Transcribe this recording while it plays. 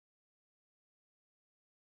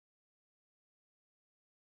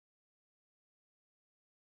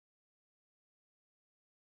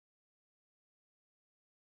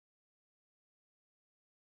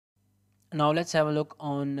Now let's have a look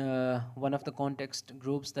on one of the context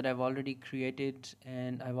groups that I've already created,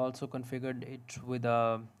 and I've also configured it with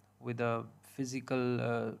a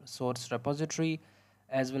physical source repository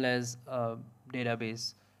as well as a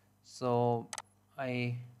database. So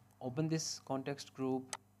I open this context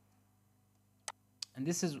group, and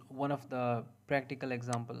this is one of the practical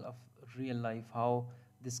example of real life how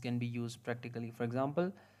this can be used practically. For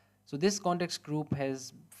example, so this context group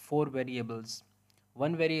has four variables.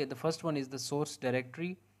 The first one is the source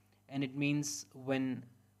directory, and it means when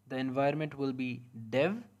the environment will be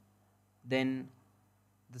dev, then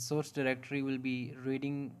the source directory will be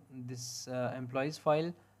reading this employees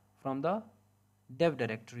file from the dev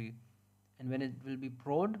directory, and when it will be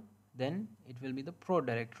prod, then it will be the prod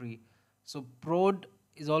directory. So prod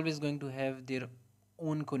is always going to have their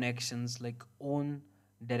own connections, like own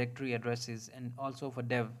directory addresses, and also for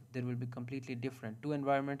dev there will be completely different two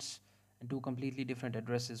environments and two completely different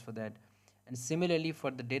addresses for that. And similarly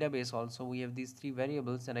for the database also, we have these three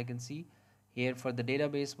variables that I can see here. For the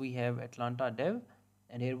database we have Atlanta dev,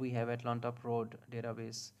 and here we have Atlanta prod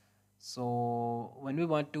database. So when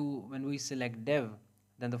we select dev,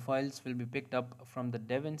 then the files will be picked up from the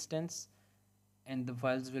dev instance, and the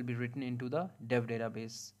files will be written into the dev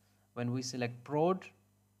database. When we select prod,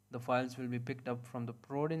 the files will be picked up from the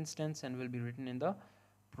prod instance and will be written in the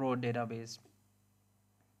prod database.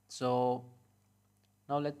 So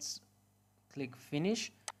now let's click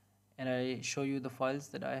finish, and I show you the files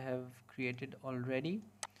that I have created already.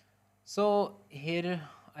 So here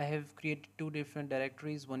I have created two different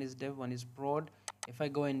directories. One is dev, one is prod. If I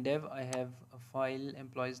go in dev, I have a file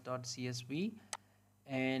employees.csv,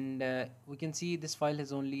 and we can see this file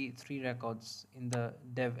has only 3 records in the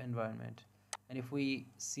dev environment. And if we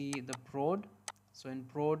see the prod, so in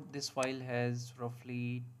prod this file has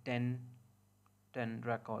roughly 10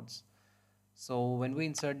 records. So when we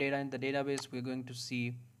insert data in the database, we're going to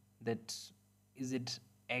see that is it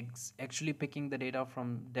actually picking the data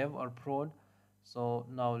from dev or prod. So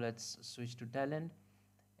now let's switch to Talend.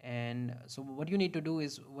 And so what you need to do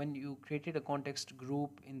is, when you created a context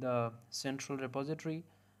group in the central repository,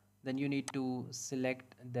 then you need to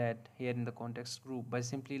select that here in the context group by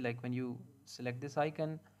simply, like when you select this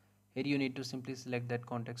icon here, you need to simply select that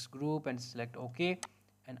context group and select OK,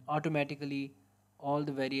 and automatically all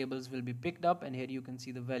the variables will be picked up. And here you can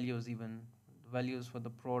see the values, even the values for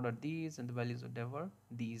the prod are these and the values of dev are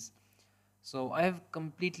these. So I have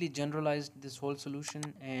completely generalized this whole solution,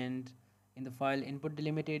 and in the file input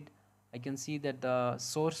delimited, I can see that the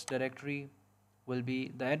source directory will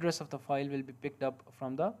be, the address of the file will be picked up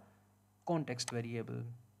from the context variable.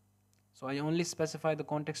 So I only specify the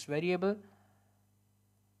context variable,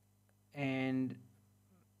 and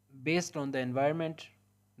based on the environment,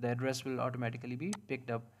 the address will automatically be picked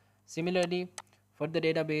up. Similarly, for the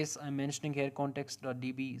database, I'm mentioning here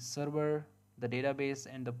context.db server, the database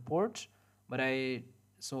and the port, but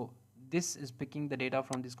so this is picking the data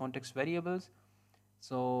from these context variables.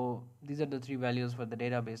 So these are the three values for the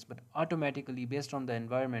database, but automatically based on the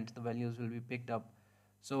environment, the values will be picked up.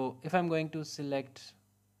 So if I'm going to select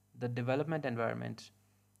the development environment,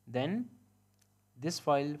 then this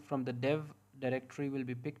file from the dev directory will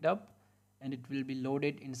be picked up, and it will be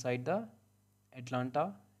loaded inside the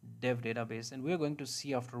Atlanta dev database, and we are going to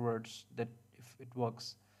see afterwards that if it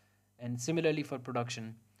works. And similarly for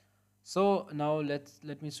production. So now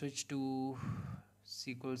let me switch to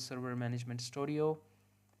SQL Server Management Studio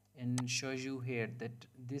and show you here that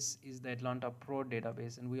this is the Atlanta Pro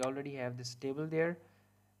database, and we already have this table there.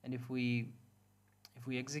 And if we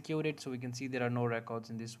execute it, so we can see there are no records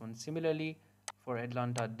in this one. Similarly for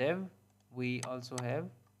Atlanta dev, we also have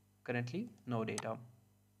currently no data.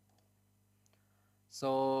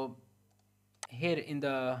 So here in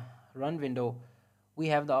the run window, we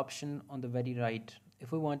have the option on the very right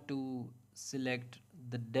if we want to select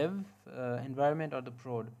the dev environment or the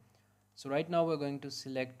prod. So right now we're going to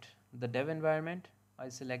select the dev environment. I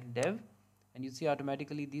select dev, and you see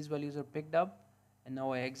automatically these values are picked up, and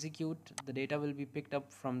now I execute, the data will be picked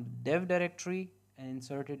up from the dev directory and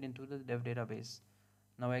inserted into the dev database.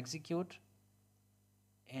 Now execute,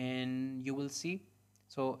 and you will see,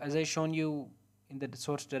 so as I shown you in the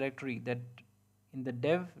source directory, that in the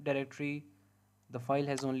dev directory the file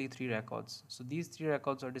has only 3 records. So these 3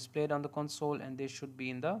 records are displayed on the console, and they should be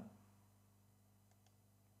in the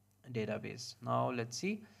database. Now let's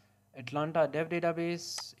see, Atlanta dev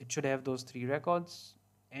database, it should have those 3 records,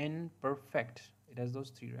 and perfect, it has those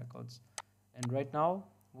 3 records. And right now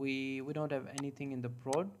we don't have anything in the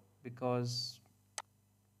prod because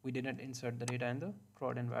we didn't insert the data in the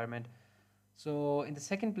prod environment. So in the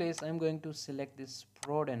second place, I'm going to select this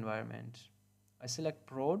prod environment. I select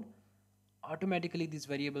prod, automatically these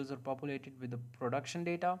variables are populated with the production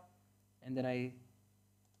data, and then I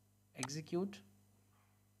execute,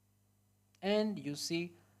 and you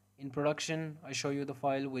see in production I show you the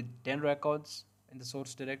file with 10 records in the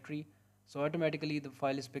source directory. So automatically the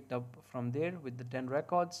file is picked up from there with the 10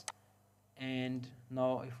 records. And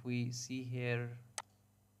now if we see here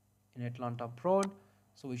in Atlanta prod,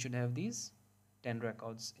 so we should have these 10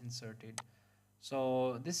 records inserted.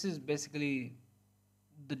 So this is basically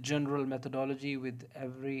the general methodology with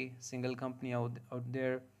every single company out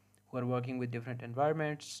there who are working with different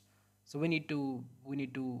environments. So we need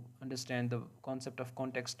to understand the concept of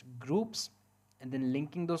context groups, and then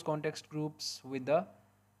linking those context groups with the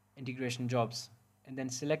integration jobs, and then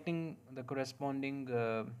selecting the corresponding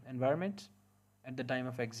environment at the time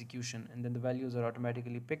of execution, and then the values are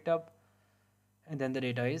automatically picked up, and then the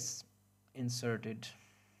data is inserted.